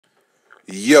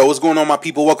Yo, what's going on, my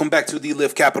people? Welcome back to the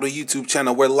Live Capital YouTube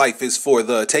channel where life is for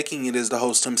the taking. It is the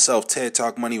host himself, Ted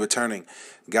Talk Money returning.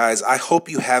 Guys, I hope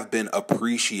you have been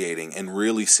appreciating and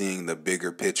really seeing the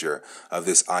bigger picture of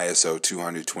this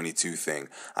ISO20022 thing.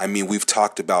 I mean, we've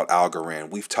talked about Algorand.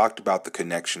 We've talked about the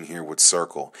connection here with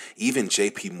Circle. Even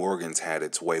JP Morgan's had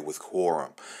its way with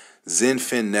Quorum.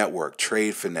 ZenFin Network,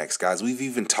 Trade Finex, guys. We've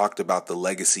even talked about the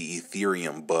legacy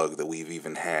Ethereum bug that we've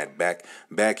even had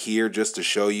back here, just to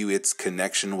show you its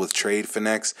connection with Trade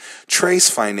Finex. Trace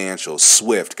Financial,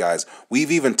 Swift, guys. We've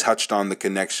even touched on the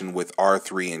connection with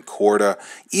R3 and Corda,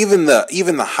 even the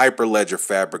Hyperledger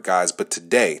Fabric, guys. But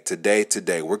today,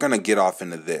 we're gonna get off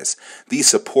into this. These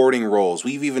supporting roles.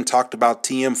 We've even talked about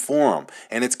TM Forum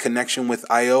and its connection with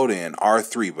IOTA and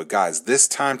R3. But guys, this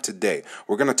time today,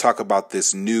 we're gonna talk about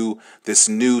this new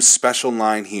special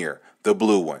line here, the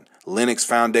blue one, Linux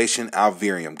Foundation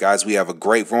Alvarium. Guys, we have a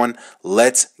great one.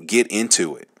 Let's get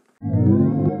into it.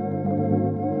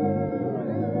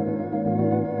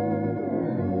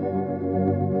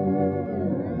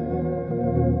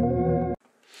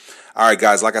 All right,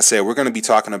 guys, like I said, we're going to be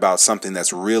talking about something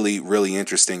that's really, really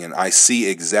interesting, and I see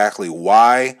exactly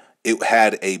why it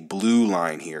had a blue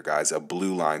line here, guys, a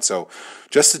blue line. So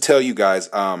just to tell you guys,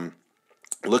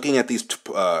 looking at these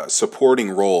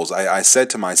supporting roles, I said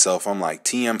to myself, I'm like,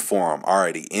 TM Forum,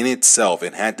 already in itself,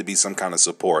 it had to be some kind of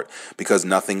support because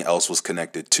nothing else was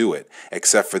connected to it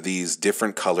except for these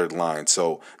different colored lines.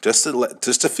 So just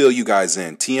to fill you guys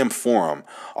in, TM Forum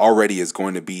already is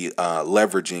going to be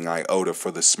leveraging IOTA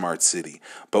for the smart city.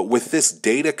 But with this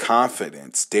data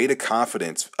confidence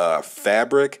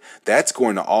fabric, that's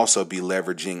going to also be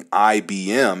leveraging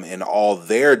IBM and all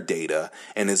their data,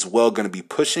 and as well going to be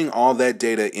pushing all that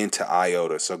data into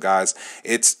IOTA. So guys,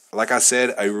 it's, like I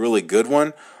said, a really good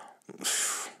one.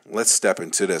 Let's step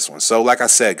into this one. So like I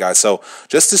said, guys, so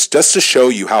just to show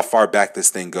you how far back this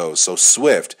thing goes. So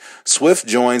Swift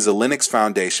joins the Linux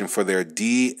Foundation for their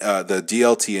the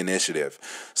DLT initiative.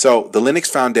 So the Linux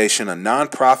Foundation, a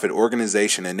nonprofit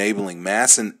organization enabling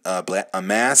mass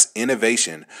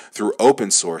innovation through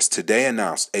open source, today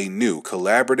announced a new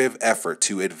collaborative effort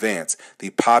to advance the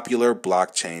popular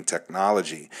blockchain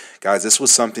technology. Guys, this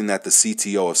was something that the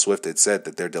CTO of Swift had said,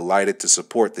 that they're delighted to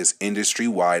support this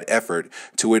industry-wide effort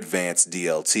to advance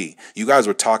DLT. You guys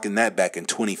were talking that back in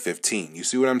 2015. You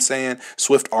see what I'm saying?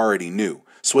 Swift already knew.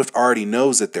 Swift already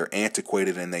knows that they're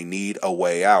antiquated and they need a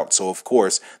way out. So, of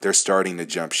course, they're starting to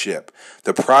jump ship.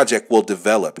 The project will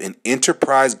develop an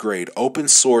enterprise-grade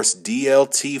open-source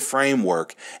DLT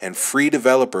framework and free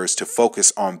developers to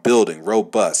focus on building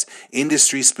robust,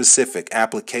 industry-specific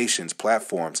applications,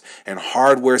 platforms, and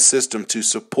hardware systems to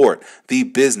support the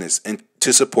business and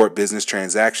to support business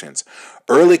transactions.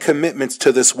 Early commitments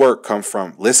to this work come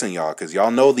from, listen, y'all, because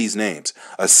y'all know these names: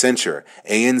 Accenture,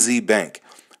 ANZ Bank,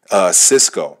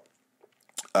 Cisco,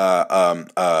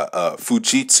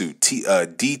 Fujitsu,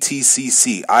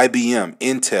 DTCC, IBM,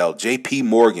 Intel, JP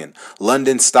Morgan,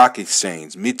 London Stock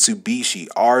Exchange, Mitsubishi,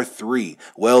 R3,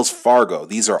 Wells Fargo.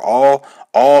 These are all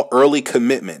early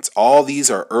commitments. All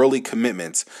these are early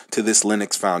commitments to this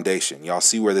Linux Foundation. Y'all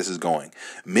see where this is going.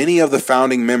 Many of the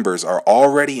founding members are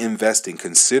already investing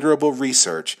considerable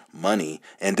research, money,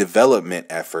 and development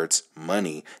efforts,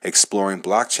 exploring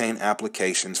blockchain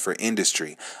applications for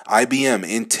industry. IBM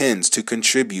intends to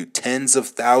contribute tens of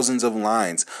thousands of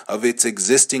lines of its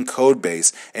existing code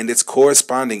base and its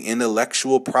corresponding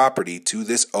intellectual property to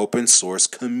this open source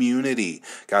community.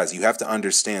 Guys, you have to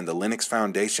understand the Linux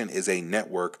Foundation is a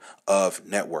network of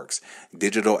networks.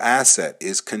 Digital Asset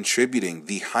is contributing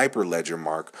the Hyperledger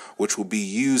mark, which will be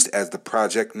used as the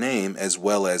project name, as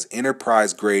well as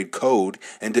enterprise-grade code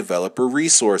and developer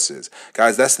resources.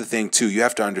 Guys, that's the thing too. You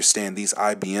have to understand these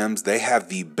IBMs, they have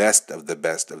the best of the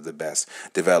best of the best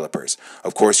developers.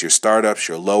 Of course, your startups,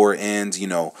 your lower ends,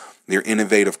 your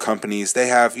innovative companies, they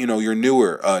have, your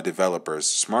newer developers,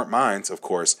 smart minds, of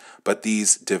course, but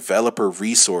these developer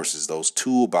resources, those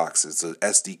toolboxes, the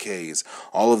SDKs,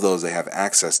 all of those, they have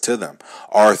access to them.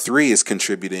 R3 is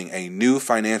contributing a new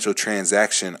financial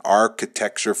transaction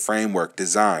architecture framework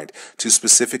designed to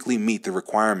specifically meet the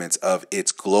requirements of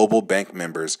its global bank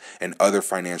members and other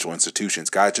financial institutions.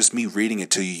 Guys, just me reading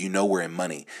it to you, you know we're in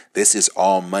money. This is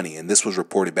all money, and this was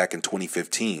reported back in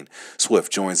 2015.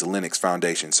 Swift joins the Linux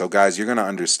Foundation. So, guys, you're going to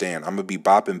understand. I'm going to be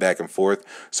bopping back and forth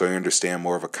so you understand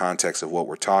more of a context of what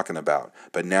we're talking about.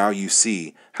 But now you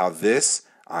see how this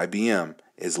IBM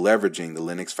is leveraging the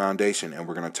Linux Foundation, and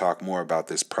we're going to talk more about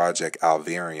this Project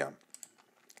Alvarium.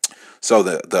 So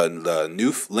the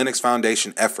new Linux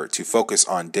Foundation effort to focus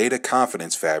on data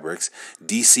confidence fabrics,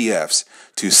 DCFs,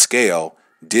 to scale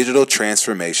digital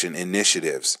transformation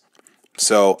initiatives.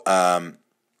 So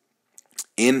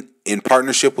in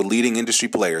partnership with leading industry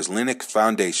players, Linux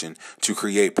Foundation to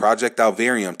create Project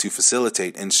Alvarium to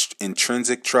facilitate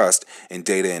intrinsic trust in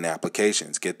data and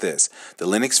applications. Get this. The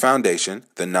Linux Foundation,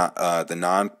 the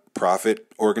non-profit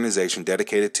organization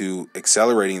dedicated to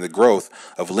accelerating the growth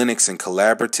of Linux and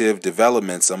collaborative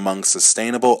developments among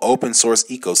sustainable open source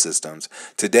ecosystems,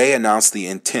 today announced the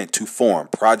intent to form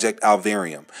Project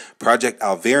Alvarium. Project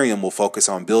Alvarium will focus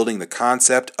on building the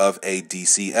concept of a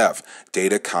DCF,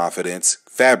 data confidence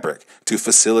fabric, to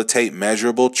facilitate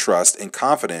measurable trust and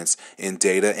confidence in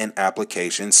data and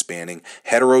applications spanning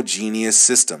heterogeneous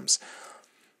systems.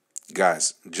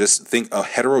 Guys, just think a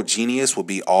heterogeneous will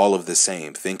be all of the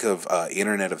same. Think of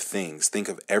Internet of Things. Think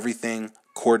of everything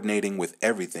coordinating with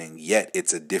everything, yet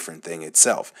it's a different thing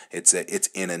itself. It's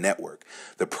in a network.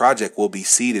 The project will be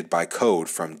seeded by code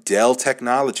from Dell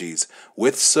Technologies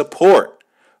with support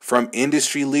from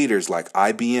industry leaders like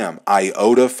IBM,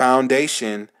 IOTA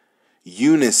Foundation,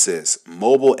 Unisys,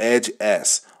 Mobile Edge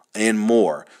S, and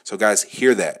more. So guys,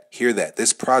 hear that.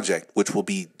 This project, which will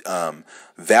be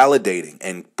validating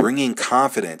and bringing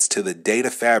confidence to the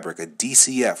data fabric, a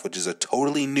DCF, which is a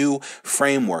totally new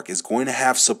framework, is going to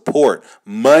have support,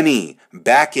 money,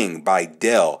 backing by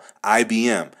Dell,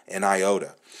 IBM, and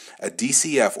IOTA. A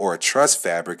DCF, or a trust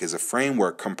fabric, is a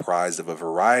framework comprised of a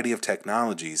variety of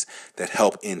technologies that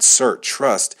help insert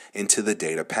trust into the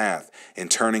data path, in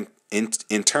turn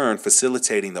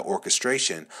facilitating the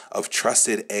orchestration of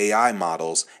trusted AI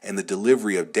models and the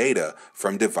delivery of data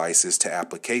from devices to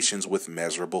applications with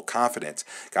measurable confidence.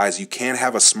 Guys, you can't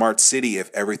have a smart city if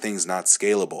everything's not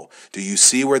scalable. Do you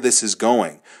see where this is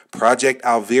going? Project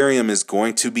Alvarium is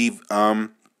going to be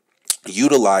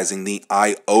utilizing the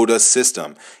IOTA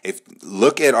system. If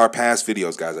look at our past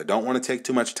videos, guys, I don't want to take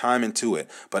too much time into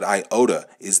it, but IOTA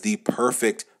is the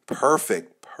perfect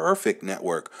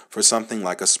network for something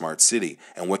like a smart city.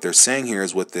 And what they're saying here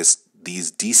is with these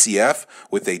DCF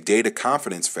with a data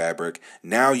confidence fabric,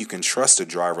 now you can trust a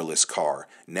driverless car.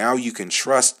 Now you can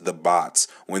trust the bots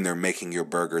when they're making your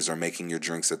burgers or making your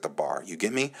drinks at the bar. You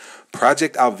get me?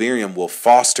 Project Alvarium will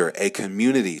foster a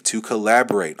community to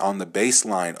collaborate on the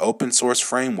baseline open source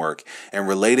framework and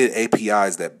related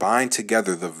APIs that bind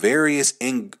together the various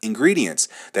ingredients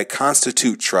that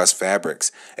constitute trust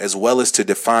fabrics, as well as to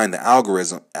define the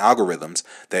algorithms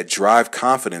that drive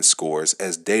confidence scores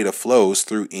as data flows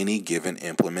through any given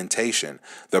implementation.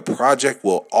 The project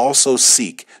will also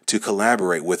seek to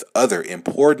collaborate with other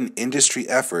important industry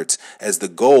efforts, as the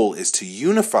goal is to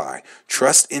unify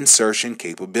trust insertion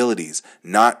capabilities,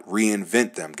 not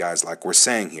reinvent them, guys. Like we're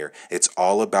saying here, it's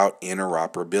all about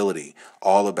interoperability,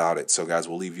 all about it. So guys,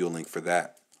 we'll leave you a link for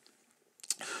that.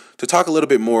 To talk a little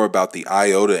bit more about the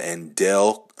IOTA and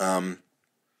Dell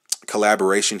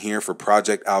collaboration here for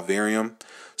Project Alvarium.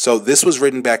 So this was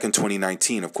written back in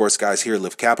 2019. Of course, guys, here at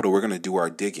Lift Capital, we're going to do our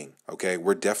digging, okay?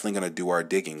 We're definitely going to do our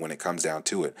digging when it comes down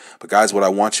to it. But guys, what I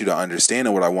want you to understand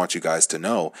and what I want you guys to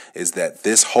know is that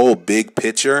this whole big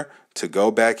picture, to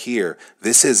go back here,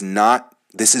 this is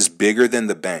bigger than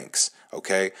the banks,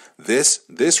 okay?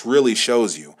 This really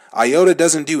shows you. IOTA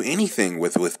doesn't do anything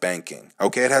with banking,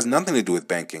 okay? It has nothing to do with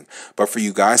banking. But for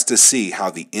you guys to see how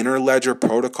the Interledger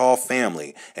Protocol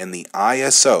family and the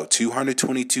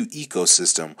ISO20022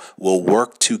 ecosystem will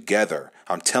work together,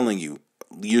 I'm telling you,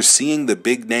 you're seeing the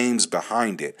big names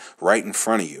behind it right in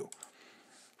front of you.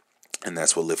 And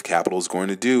that's what Lift Capital is going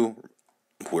to do.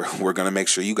 We're going to make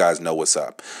sure you guys know what's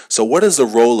up. So what is the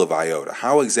role of IOTA?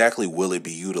 How exactly will it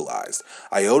be utilized?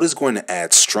 IOTA is going to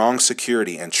add strong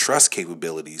security and trust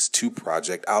capabilities to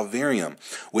Project Alvarium.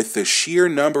 With the sheer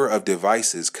number of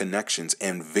devices, connections,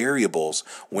 and variables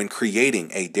when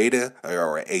creating a data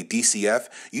or a DCF,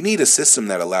 you need a system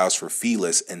that allows for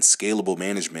feeless and scalable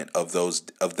management of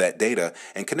that data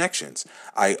and connections.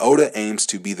 IOTA aims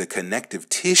to be the connective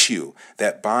tissue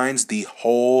that binds the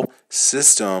whole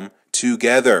system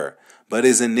together, but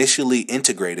is initially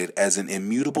integrated as an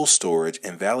immutable storage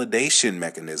and validation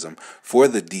mechanism for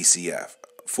the DCF,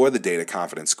 for the data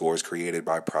confidence scores created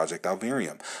by Project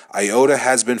Alvarium. IOTA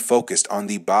has been focused on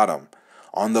the bottom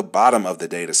of the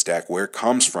data stack, where it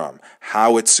comes from,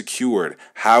 how it's secured,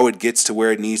 how it gets to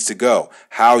where it needs to go,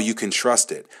 how you can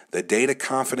trust it. The data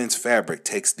confidence fabric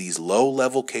takes these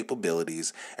low-level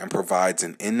capabilities and provides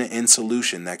an end-to-end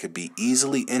solution that could be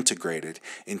easily integrated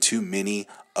into many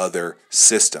other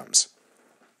systems.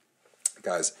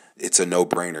 Guys, it's a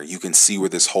no-brainer. You can see where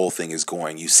this whole thing is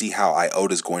going. You see how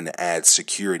IOTA is going to add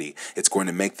security. It's going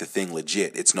to make the thing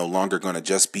legit. It's no longer going to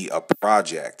just be a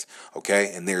project,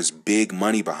 okay? And there's big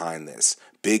money behind this.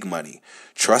 big money.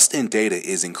 Trust in data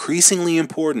is increasingly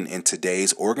important in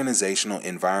today's organizational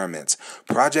environments.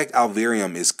 Project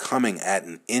Alvarium is coming at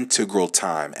an integral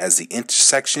time as the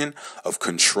intersection of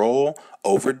control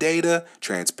over data,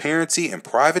 transparency, and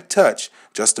private touch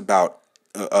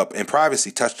and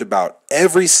privacy touched about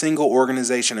every single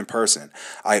organization and person.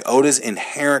 IOTA's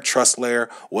inherent trust layer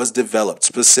was developed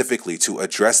specifically to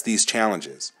address these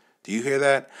challenges. Do you hear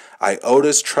that?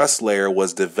 IOTA's trust layer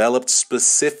was developed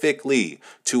specifically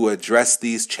to address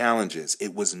these challenges.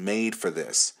 It was made for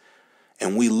this.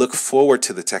 And we look forward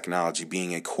to the technology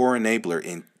being a core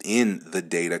enabler in the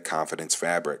data confidence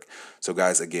fabric. So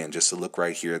guys, again, just to look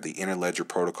right here, the Interledger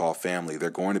Protocol family,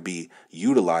 they're going to be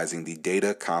utilizing the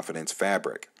data confidence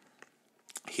fabric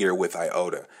here with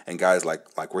IOTA. And guys,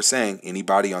 like we're saying,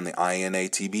 anybody on the INA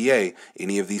TBA,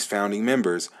 any of these founding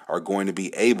members are going to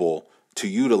be able to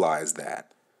utilize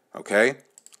that. Okay?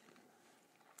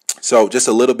 So just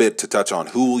a little bit to touch on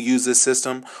who will use this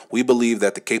system. We believe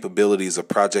that the capabilities of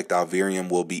Project Alvarium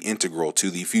will be integral to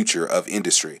the future of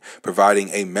industry, providing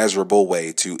a measurable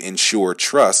way to ensure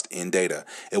trust in data.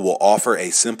 It will offer a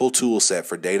simple tool set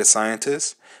for data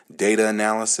scientists, data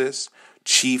analysis,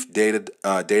 chief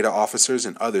data officers,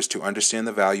 and others to understand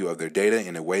the value of their data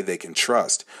in a way they can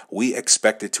trust. We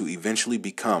expect it to eventually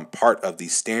become part of the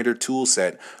standard tool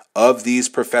set of these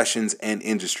professions and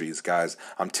industries. Guys,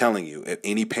 I'm telling you, if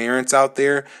any parents out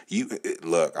there,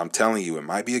 I'm telling you, it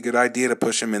might be a good idea to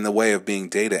push them in the way of being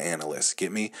data analysts.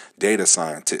 Get me? Data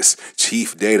scientists,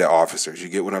 chief data officers. You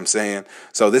get what I'm saying?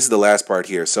 So this is the last part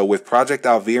here. So with Project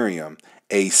Alvarium,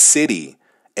 a city,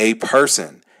 a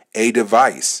person, a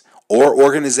device, or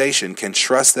organization can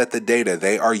trust that the data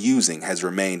they are using has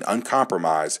remained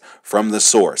uncompromised from the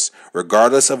source.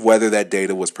 Regardless of whether that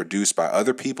data was produced by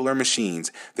other people or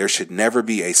machines, there should never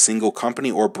be a single company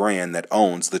or brand that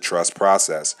owns the trust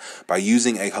process. By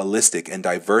using a holistic and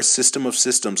diverse system of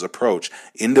systems approach,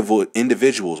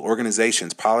 individuals,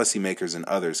 organizations, policymakers, and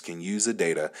others can use the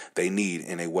data they need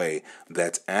in a way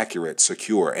that's accurate,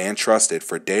 secure, and trusted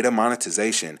for data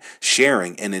monetization,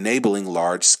 sharing, and enabling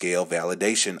large-scale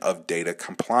validation of data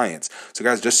compliance. So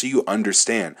guys, just so you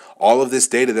understand, all of this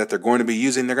data that they're going to be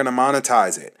using, they're going to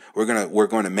monetize it. We're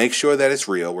going to make sure that it's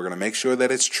real. We're going to make sure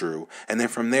that it's true. And then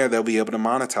from there, they'll be able to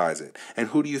monetize it. And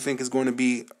who do you think is going to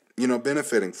be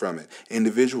benefiting from it?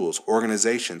 Individuals,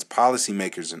 organizations,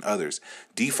 policymakers, and others.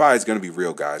 DeFi is going to be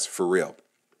real, guys, for real.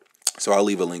 So I'll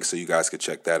leave a link so you guys could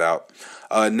check that out.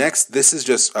 Next, this is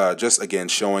just again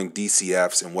showing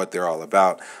DCFs and what they're all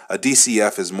about. A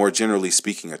DCF is, more generally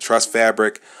speaking, a trust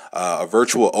fabric, a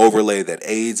virtual overlay that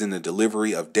aids in the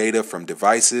delivery of data from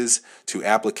devices to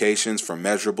applications from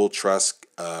measurable trust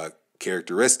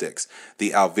characteristics. The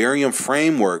Alvarium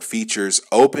framework features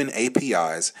open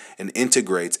APIs and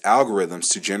integrates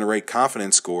algorithms to generate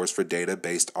confidence scores for data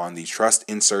based on the trust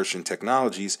insertion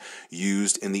technologies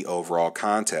used in the overall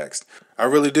context. I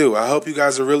really do. I hope you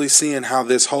guys are really seeing how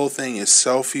this whole thing is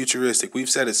so futuristic. We've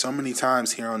said it so many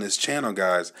times here on this channel,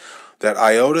 guys, that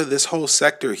IOTA, this whole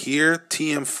sector here,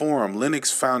 TM Forum,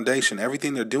 Linux Foundation,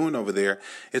 everything they're doing over there,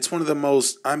 it's one of the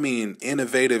most,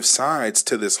 innovative sides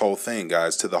to this whole thing,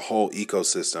 guys, to the whole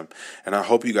ecosystem. And I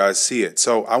hope you guys see it.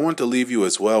 So I want to leave you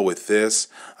as well with this.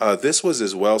 This was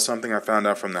as well something I found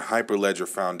out from the Hyperledger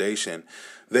Foundation.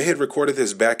 They had recorded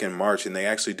this back in March, and they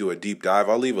actually do a deep dive.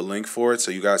 I'll leave a link for it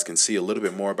so you guys can see a little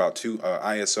bit more about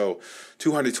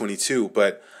ISO20022.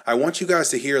 But I want you guys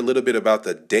to hear a little bit about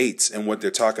the dates and what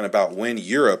they're talking about when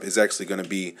Europe is actually going to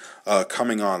be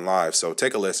coming on live. So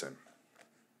take a listen.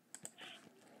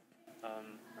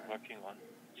 Working on.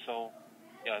 So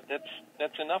yeah,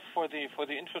 that's enough for the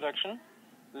introduction.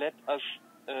 Let us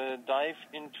dive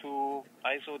into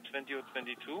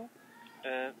ISO20022.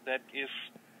 That is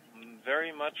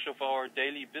very much of our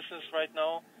daily business right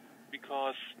now,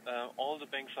 because all the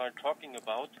banks are talking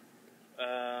about.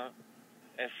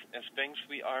 As banks,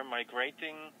 we are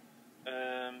migrating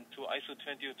to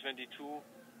ISO20022,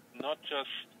 not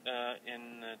just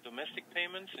in domestic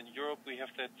payments. In Europe, we have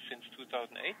that since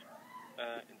 2008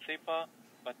 in SEPA,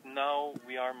 but now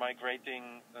we are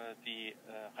migrating the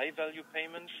high-value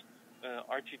payments,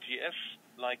 RTGS,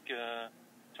 like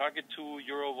Target 2,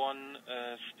 Euro 1,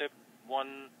 Step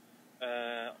 1,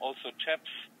 also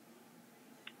CHAPS,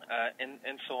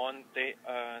 and so on. They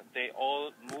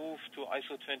all move to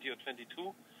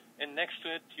ISO20022, and next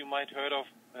to it, you might heard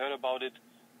about it,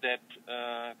 that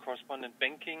correspondent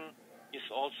banking is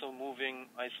also moving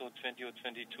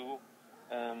ISO20022,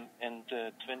 and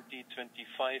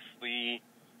 2025 we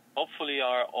hopefully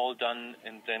are all done,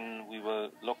 and then we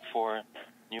will look for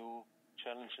new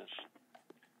challenges.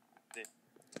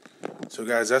 So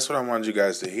guys, that's what I wanted you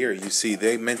guys to hear. You see,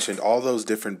 they mentioned all those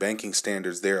different banking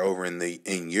standards there over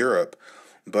in Europe,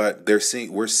 but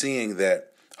we're seeing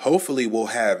that hopefully we'll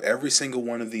have every single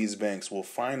one of these banks will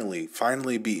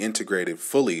finally be integrated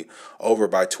fully over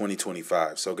by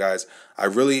 2025. So guys, I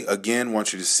really again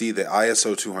want you to see that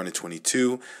ISO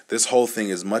 20022, this whole thing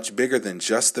is much bigger than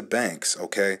just the banks,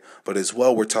 okay? But as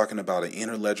well, we're talking about an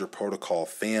interledger protocol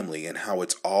family and how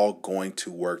it's all going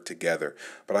to work together.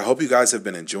 But I hope you guys have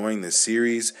been enjoying this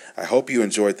series. I hope you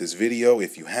enjoyed this video.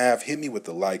 If you have, hit me with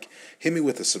a like, hit me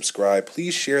with a subscribe.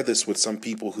 Please share this with some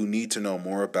people who need to know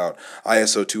more about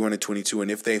ISO 20022,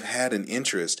 and if they've had an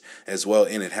interest as well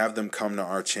in it, have them come to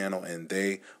our channel and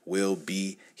they will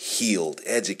be healed,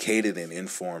 educated, and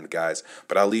informed, guys.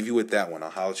 But I'll leave you with that one. I'll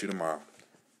holler at you tomorrow.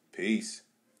 Peace.